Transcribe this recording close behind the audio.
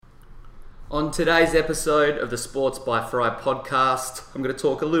On today's episode of the Sports by Fry podcast, I'm going to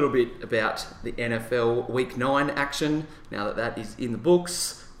talk a little bit about the NFL Week 9 action, now that that is in the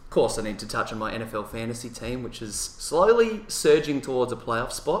books. Of course, I need to touch on my NFL fantasy team, which is slowly surging towards a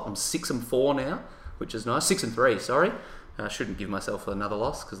playoff spot. I'm 6-4 now, which is nice. 6-3, sorry. I shouldn't give myself another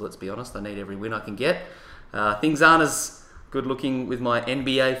loss, because let's be honest, I need every win I can get. Things aren't as good looking with my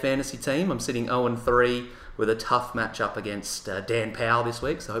NBA fantasy team. I'm sitting 0-3 with a tough matchup against Dan Powell this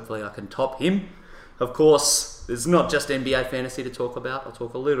week, so hopefully I can top him. Of course, there's not just NBA fantasy to talk about. I'll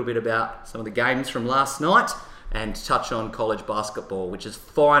talk a little bit about some of the games from last night and touch on college basketball, which is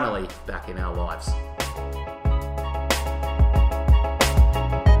finally back in our lives.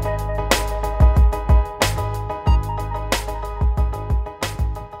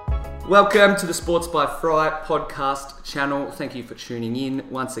 Welcome to the Sports by Fry podcast channel. Thank you for tuning in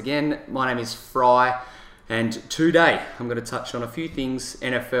once again. My name is Fry, and today I'm going to touch on a few things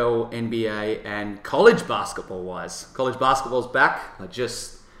NFL, NBA, and college basketball wise. College basketball's back. I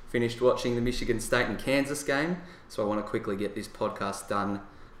just finished watching the Michigan State and Kansas game, so I want to quickly get this podcast done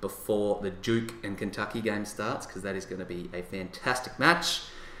before the Duke and Kentucky game starts, because that is going to be a fantastic match.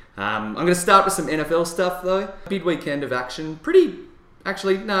 I'm going to start with some NFL stuff though. Big weekend of action.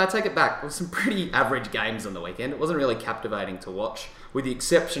 I take it back. There were some pretty average games on the weekend. It wasn't really captivating to watch, with the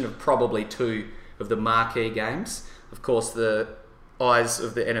exception of probably two of the marquee games. Of course, the eyes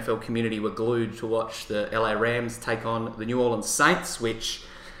of the NFL community were glued to watch the LA Rams take on the New Orleans Saints, which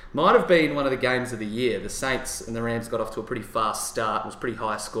might have been one of the games of the year. The Saints and the Rams got off to a pretty fast start. It was pretty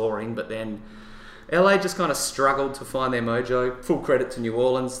high scoring, but then LA just kind of struggled to find their mojo. Full credit to New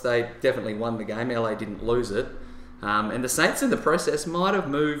Orleans. They definitely won the game. LA didn't lose it. And the Saints in the process might have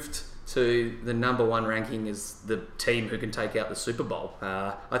moved to the number one ranking as the team who can take out the Super Bowl.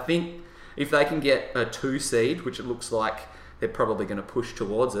 I think if they can get a 2 seed, which it looks like they're probably going to push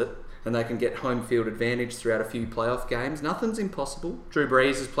towards it, and they can get home field advantage throughout a few playoff games, nothing's impossible. Drew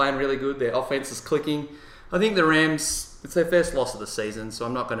Brees is playing really good. Their offense is clicking. I think the Rams, it's their first loss of the season, so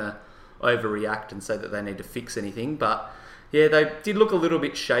I'm not going to overreact and say that they need to fix anything, but yeah, they did look a little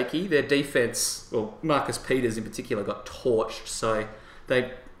bit shaky. Their defense, well, Marcus Peters in particular, got torched, so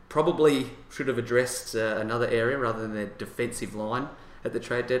they probably should have addressed another area rather than their defensive line at the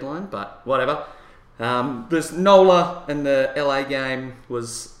trade deadline, but whatever. This NOLA and the LA game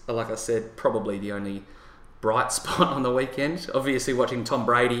was, like I said, probably the only bright spot on the weekend. Obviously, watching Tom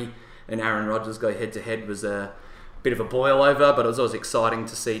Brady and Aaron Rodgers go head-to-head was a bit of a boil over, but it was always exciting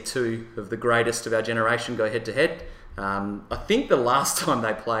to see two of the greatest of our generation go head-to-head. I think the last time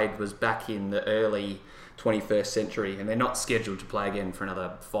they played was back in the early 21st century, and they're not scheduled to play again for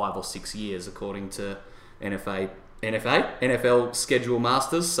another 5 or 6 years, according to NFL schedule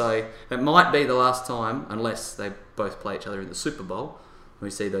masters. So it might be the last time, unless they both play each other in the Super Bowl, we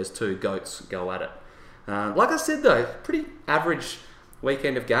see those two GOATs go at it. Like I said though, pretty average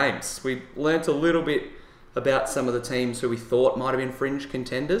weekend of games. We learnt a little bit about some of the teams who we thought might have been fringe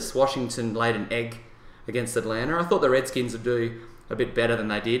contenders. Washington laid an egg against Atlanta. I thought the Redskins would do a bit better than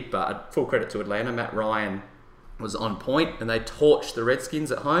they did, but full credit to Atlanta. Matt Ryan was on point and they torched the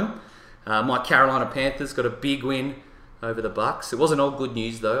Redskins at home. My Carolina Panthers got a big win over the Bucks. It wasn't all good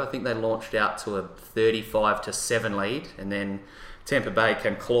news though. I think they launched out to a 35-7 lead, and then Tampa Bay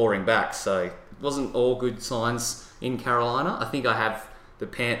came clawing back, so it wasn't all good signs in Carolina. I think I have the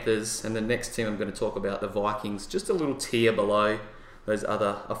Panthers and the next team I'm going to talk about, the Vikings, just a little tier below those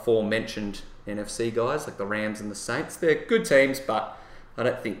other aforementioned NFC guys like the Rams and the Saints. They're good teams, but I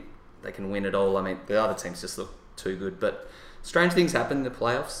don't think they can win it all. I mean, the other teams just look too good, but strange things happen in the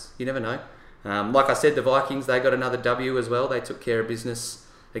playoffs. You never know. Like I said, the Vikings, they got another W as well. They took care of business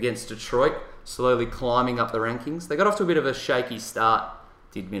against Detroit, slowly climbing up the rankings. They got off to a bit of a shaky start,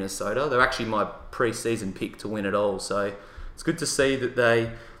 did Minnesota. They're actually my pre-season pick to win it all, so it's good to see that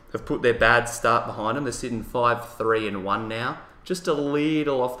they have put their bad start behind them. They're sitting 5-3-1 now, just a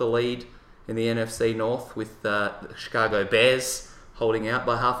little off the lead in the NFC North, with the Chicago Bears holding out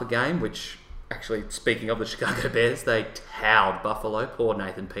by half a game, which, actually, speaking of the Chicago Bears, they towed Buffalo. Poor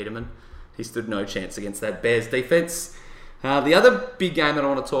Nathan Peterman. He stood no chance against that Bears defense. The other big game that I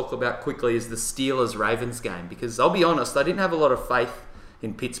want to talk about quickly is the Steelers-Ravens game, because I'll be honest, I didn't have a lot of faith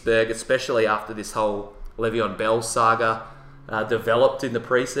in Pittsburgh, especially after this whole Le'Veon Bell saga developed in the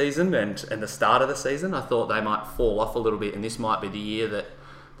preseason and the start of the season. I thought they might fall off a little bit, and this might be the year that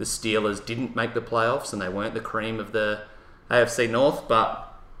the Steelers didn't make the playoffs and they weren't the cream of the AFC North.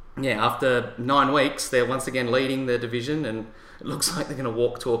 But yeah, after 9 weeks, they're once again leading the division, and it looks like they're going to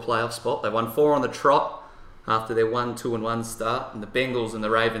walk to a playoff spot. They won 4 on the trot after their 1-2-1 start, and the Bengals and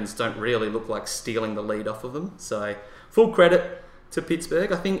the Ravens don't really look like stealing the lead off of them. So full credit to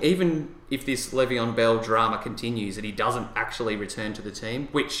Pittsburgh. I think even if this Le'Veon Bell drama continues and he doesn't actually return to the team,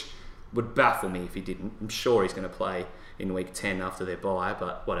 which would baffle me if he didn't. I'm sure he's going to play in week 10 after their bye,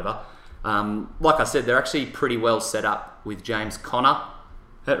 but whatever. Like I said, they're actually pretty well set up with James Conner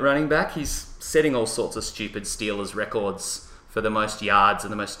at running back. He's setting all sorts of stupid Steelers records for the most yards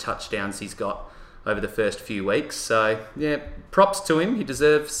and the most touchdowns he's got over the first few weeks. So, yeah, props to him. He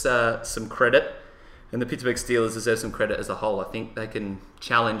deserves some credit. And the Pittsburgh Steelers deserve some credit as a whole. I think they can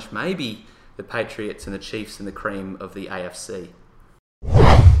challenge maybe the Patriots and the Chiefs in the cream of the AFC.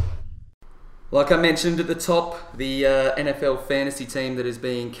 Like I mentioned at the top, the NFL fantasy team that is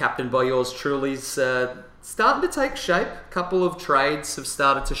being captained by yours truly is starting to take shape. A couple of trades have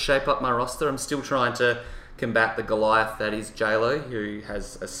started to shape up my roster. I'm still trying to combat the Goliath that is J-Lo, who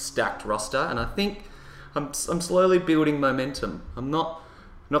has a stacked roster. And I think I'm slowly building momentum. I'm not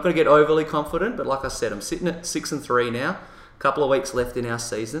going to get overly confident, but like I said, I'm sitting at 6-3 now. A couple of weeks left in our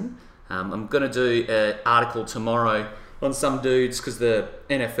season. I'm going to do an article tomorrow on some dudes because the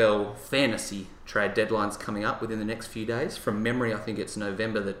NFL fantasy trade deadline's coming up within the next few days. From memory, I think it's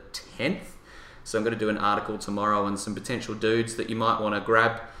November the 10th. So I'm going to do an article tomorrow on some potential dudes that you might want to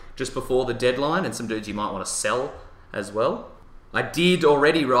grab just before the deadline and some dudes you might want to sell as well. I did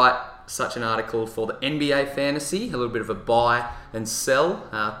already write such an article for the NBA fantasy, a little bit of a buy and sell.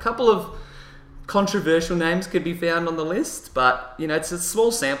 A couple of controversial names could be found on the list, but it's a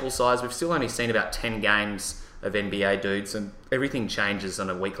small sample size. We've still only seen about 10 games of NBA dudes, and everything changes on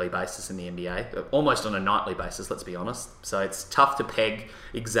a weekly basis in the NBA, almost on a nightly basis, let's be honest. So it's tough to peg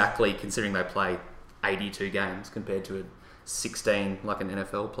exactly, considering they play 82 games compared to a 16 like an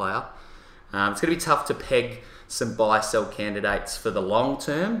NFL player. It's going to be tough to peg some buy-sell candidates for the long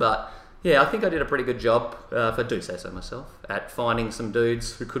term, but yeah, I think I did a pretty good job, if I do say so myself, at finding some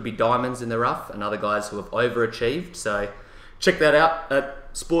dudes who could be diamonds in the rough and other guys who have overachieved. So check that out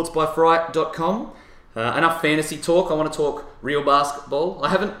at sportsbyfright.com. Enough fantasy talk. I want to talk real basketball.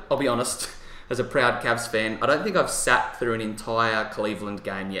 I'll be honest, as a proud Cavs fan, I don't think I've sat through an entire Cleveland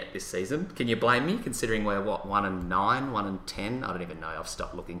game yet this season. Can you blame me, considering we're 1-9, 1-10? I don't even know. I've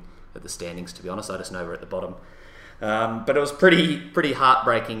stopped looking at the standings, to be honest. I just know we're at the bottom. But it was pretty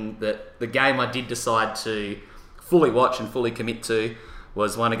heartbreaking that the game I did decide to fully watch and fully commit to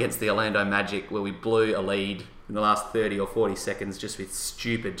was one against the Orlando Magic, where we blew a lead in the last 30 or 40 seconds just with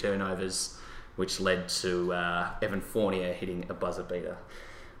stupid turnovers, which led to Evan Fournier hitting a buzzer beater.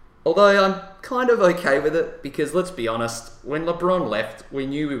 Although I'm kind of okay with it, because let's be honest, when LeBron left, we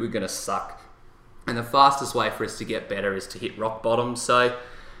knew we were going to suck. And the fastest way for us to get better is to hit rock bottom. So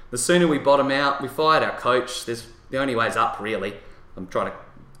the sooner we bottom out, we fired our coach. The only way's up, really. I'm trying to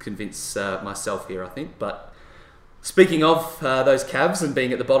convince myself here, I think. But speaking of those Cavs and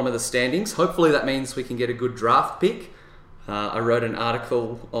being at the bottom of the standings, hopefully that means we can get a good draft pick. I wrote an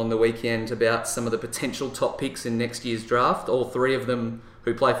article on the weekend about some of the potential top picks in next year's draft. All three of them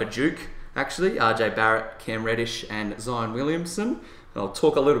who play for Duke, actually. RJ Barrett, Cam Reddish, and Zion Williamson. I'll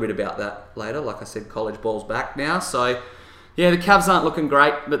talk a little bit about that later. Like I said, college ball's back now. So, yeah, the Cavs aren't looking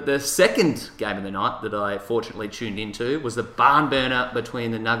great. But the second game of the night that I fortunately tuned into was the barn burner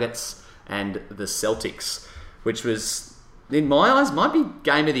between the Nuggets and the Celtics, which was, in my eyes, might be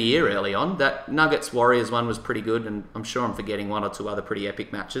game of the year early on. That Nuggets-Warriors one was pretty good, and I'm sure I'm forgetting one or two other pretty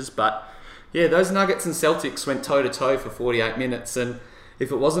epic matches. But, yeah, those Nuggets and Celtics went toe-to-toe for 48 minutes, and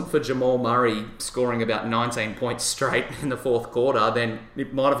if it wasn't for Jamal Murray scoring about 19 points straight in the fourth quarter, then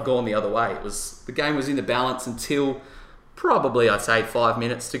it might have gone the other way. The game was in the balance until probably, I'd say, 5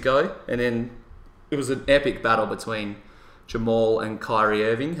 minutes to go. And then it was an epic battle between Jamal and Kyrie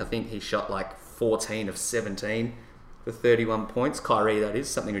Irving. I think he shot like 14 of 17 for 31 points. Kyrie, that is,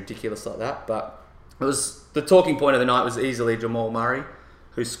 something ridiculous like that. But it was the talking point of the night was easily Jamal Murray,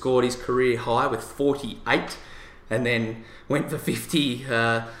 who scored his career high with 48. And then went for 50,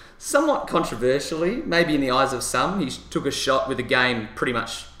 somewhat controversially, maybe in the eyes of some. He took a shot with the game pretty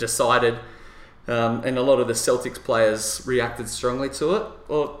much decided, and a lot of the Celtics players reacted strongly to it.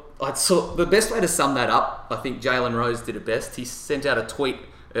 Well, the best way to sum that up, I think Jalen Rose did it best. He sent out a tweet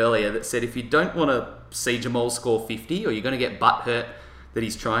earlier that said, if you don't want to see Jamal score 50, or you're going to get butthurt that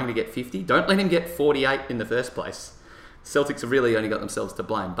he's trying to get 50, don't let him get 48 in the first place. Celtics have really only got themselves to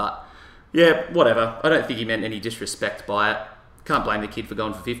blame, but yeah, whatever. I don't think he meant any disrespect by it. Can't blame the kid for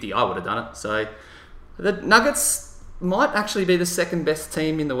going for 50. I would have done it. So the Nuggets might actually be the second best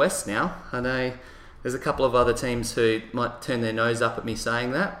team in the West now. I know there's a couple of other teams who might turn their nose up at me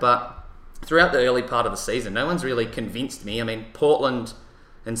saying that, but throughout the early part of the season, no one's really convinced me. I mean, Portland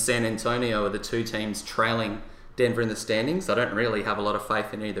and San Antonio are the two teams trailing Denver in the standings. I don't really have a lot of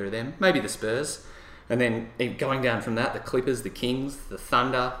faith in either of them. Maybe the Spurs. And then going down from that, the Clippers, the Kings, the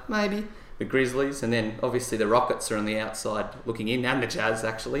Thunder, maybe, the Grizzlies, and then obviously the Rockets are on the outside looking in, and the Jazz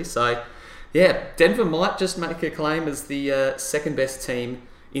actually. So, yeah, Denver might just make a claim as the second best team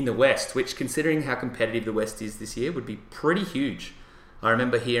in the West, which, considering how competitive the West is this year, would be pretty huge. I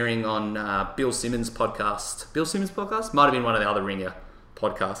remember hearing on Bill Simmons' podcast, might have been one of the other Ringer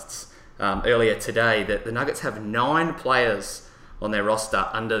podcasts earlier today, that the Nuggets have 9 players on their roster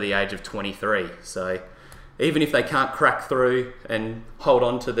under the age of 23. So even if they can't crack through and hold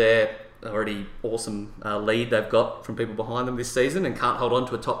on to their already awesome lead they've got from people behind them this season and can't hold on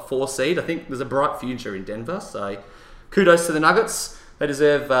to a top 4 seed, I think there's a bright future in Denver. So kudos to the Nuggets. They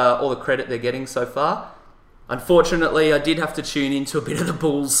deserve all the credit they're getting so far. Unfortunately, I did have to tune into a bit of the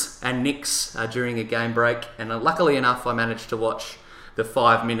Bulls and Knicks during a game break, and luckily enough, I managed to watch the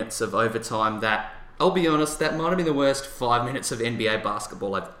 5 minutes of overtime that, I'll be honest, that might have been the worst 5 minutes of NBA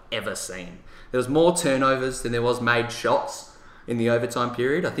basketball I've ever seen. There was more turnovers than there was made shots in the overtime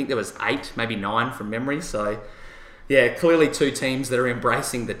period. I think there was 8, maybe 9 from memory. So, yeah, clearly 2 teams that are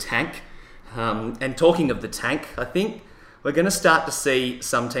embracing the tank. And talking of the tank, I think we're going to start to see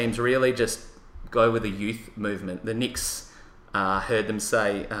some teams really just go with the youth movement. The Knicks, heard them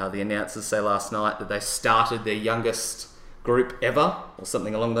say, the announcers say last night that they started their youngest group ever, or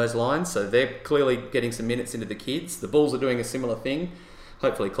something along those lines. So they're clearly getting some minutes into the kids. The Bulls are doing a similar thing.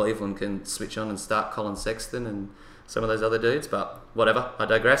 Hopefully Cleveland can switch on and start Colin Sexton and some of those other dudes, but whatever, I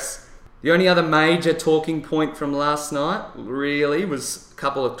digress. The only other major talking point from last night really was a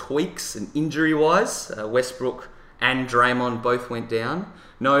couple of tweaks and injury-wise. Westbrook and Draymond both went down.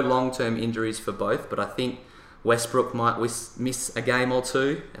 No long-term injuries for both, but I think Westbrook might miss a game or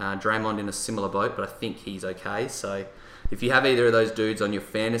two. Draymond in a similar boat, but I think he's okay. So if you have either of those dudes on your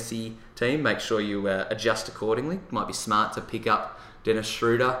fantasy team, make sure you adjust accordingly. Might be smart to pick up Dennis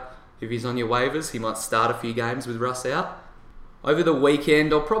Schroeder. If he's on your waivers, he might start a few games with Russ out. Over the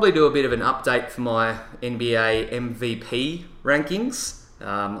weekend, I'll probably do a bit of an update for my NBA MVP rankings.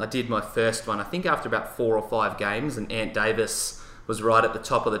 I did my first one, I think after about 4 or 5 games, and Ant Davis was right at the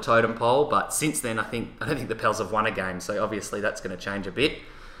top of the totem pole. But since then, I don't think the Pels have won a game, so obviously that's going to change a bit.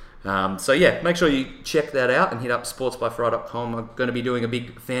 So yeah, make sure you check that out and hit up sportsbyfry.com. I'm going to be doing a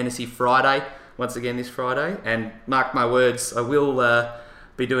big Fantasy Friday once again this Friday, and mark my words, I will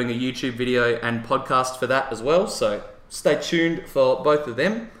be doing a YouTube video and podcast for that as well, so stay tuned for both of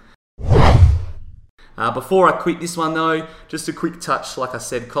them. Before I quit this one though, just a quick touch. Like I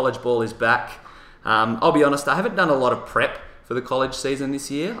said, college ball is back. I'll be honest, I haven't done a lot of prep for the college season this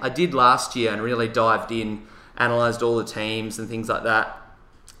year. I did last year and really dived in, analysed all the teams and things like that.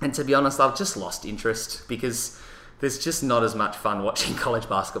 And to be honest, I've just lost interest because there's just not as much fun watching college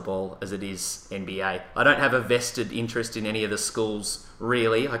basketball as it is NBA. I don't have a vested interest in any of the schools,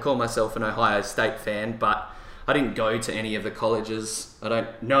 really. I call myself an Ohio State fan, but I didn't go to any of the colleges. I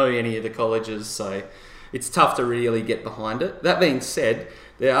don't know any of the colleges, so it's tough to really get behind it. That being said,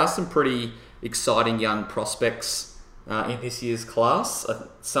 there are some pretty exciting young prospects in this year's class.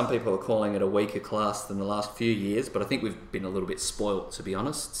 Some people are calling it a weaker class than the last few years, but I think we've been a little bit spoilt, to be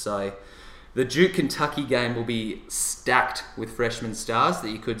honest. So the Duke-Kentucky game will be stacked with freshman stars that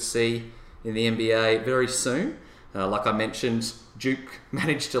you could see in the NBA very soon. Like I mentioned, Duke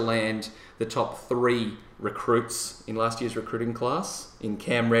managed to land the top 3 recruits in last year's recruiting class in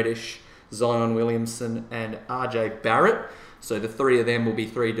Cam Reddish, Zion Williamson and RJ Barrett. So the 3 of them will be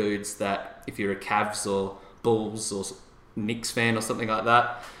 3 dudes that if you're a Cavs or Bulls or Knicks fan or something like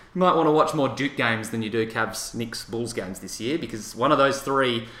that, you might want to watch more Duke games than you do Cavs, Knicks, Bulls games this year, because one of those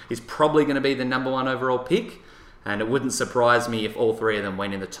 3 is probably going to be the number 1 overall pick, and it wouldn't surprise me if all 3 of them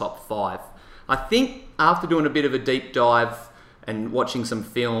went in the top 5. I think after doing a bit of a deep dive and watching some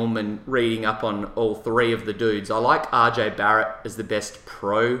film and reading up on all 3 of the dudes, I like RJ Barrett as the best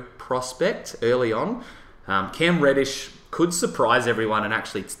pro prospect early on. Cam Reddish could surprise everyone and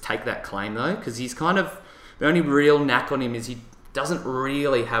actually take that claim though, because he's kind of, the only real knack on him is he doesn't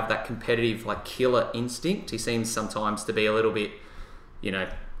really have that competitive killer instinct. He seems sometimes to be a little bit,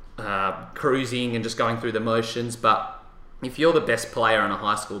 cruising and just going through the motions. But if you're the best player on a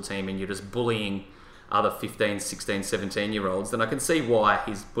high school team and you're just bullying other 15, 16, 17-year-olds, then I can see why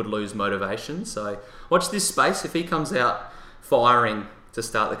he would lose motivation. So watch this space. If he comes out firing to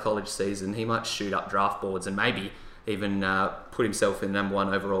start the college season, he might shoot up draft boards and maybe even put himself in the number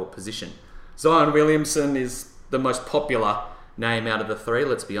 1 overall position. Zion Williamson is the most popular name out of the 3,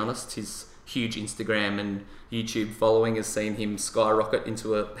 let's be honest. His huge Instagram and YouTube following has seen him skyrocket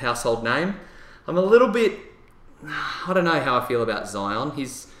into a household name. I'm a little bit, I don't know how I feel about Zion.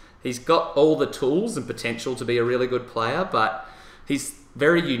 He's got all the tools and potential to be a really good player, but he's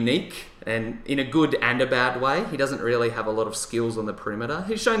very unique, and in a good and a bad way. He doesn't really have a lot of skills on the perimeter.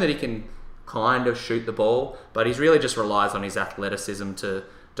 He's shown that he can kind of shoot the ball, but he's really just relies on his athleticism to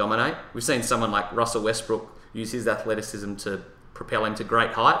dominate. We've seen someone like Russell Westbrook use his athleticism to propel him to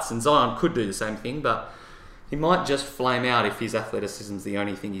great heights, and Zion could do the same thing, but he might just flame out if his athleticism is the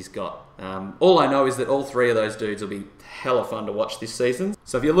only thing he's got. All I know is that all three of those dudes will be hella fun to watch this season.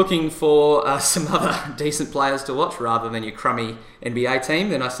 So if you're looking for some other decent players to watch rather than your crummy NBA team,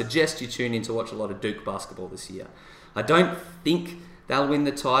 then I suggest you tune in to watch a lot of Duke basketball this year. I don't think they'll win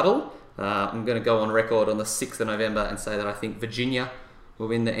the title. I'm going to go on record on the 6th of November and say that I think Virginia will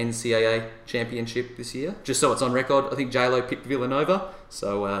win the NCAA championship this year. Just so it's on record, I think J-Lo picked Villanova.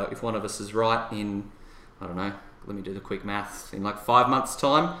 So if one of us is right in, I don't know, let me do the quick maths, in like 5 months'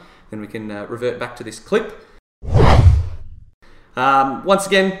 time, then we can revert back to this clip. Once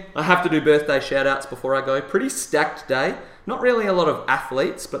again, I have to do birthday shout-outs before I go. Pretty stacked day. Not really a lot of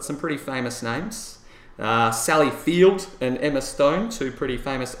athletes, but some pretty famous names. Sally Field and Emma Stone, two pretty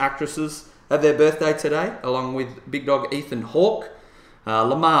famous actresses, have their birthday today, along with big dog Ethan Hawke.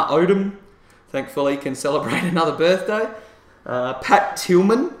 Lamar Odom, thankfully, can celebrate another birthday. Pat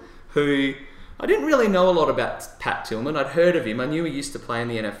Tillman, who I didn't really know a lot about Pat Tillman. I'd heard of him. I knew he used to play in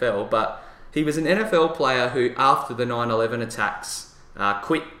the NFL, but he was an NFL player who, after the 9/11 attacks,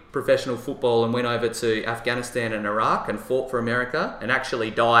 quit professional football and went over to Afghanistan and Iraq and fought for America and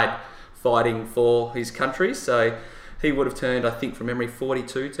actually died fighting for his country. So he would have turned, I think, from memory,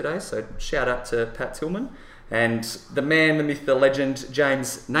 42 today. So shout out to Pat Tillman. And the man, the myth, the legend,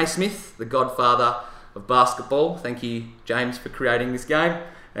 James Naismith, the godfather of basketball. Thank you, James, for creating this game.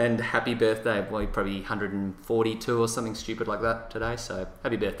 And happy birthday. Well, you're probably 142 or something stupid like that today. So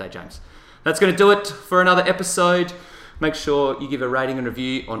happy birthday, James. That's going to do it for another episode. Make sure you give a rating and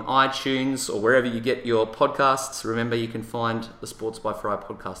review on iTunes or wherever you get your podcasts. Remember, you can find the Sports by Fry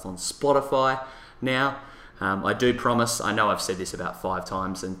podcast on Spotify now. I do promise, I know I've said this about 5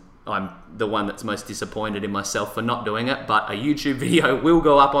 times and I'm the one that's most disappointed in myself for not doing it, but a YouTube video will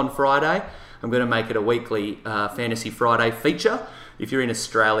go up on Friday. I'm going to make it a weekly Fantasy Friday feature. If you're in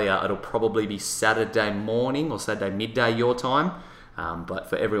Australia, it'll probably be Saturday morning or Saturday midday your time. But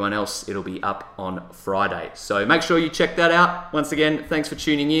for everyone else, it'll be up on Friday. So make sure you check that out. Once again, thanks for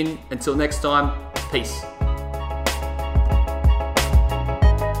tuning in. Until next time, peace.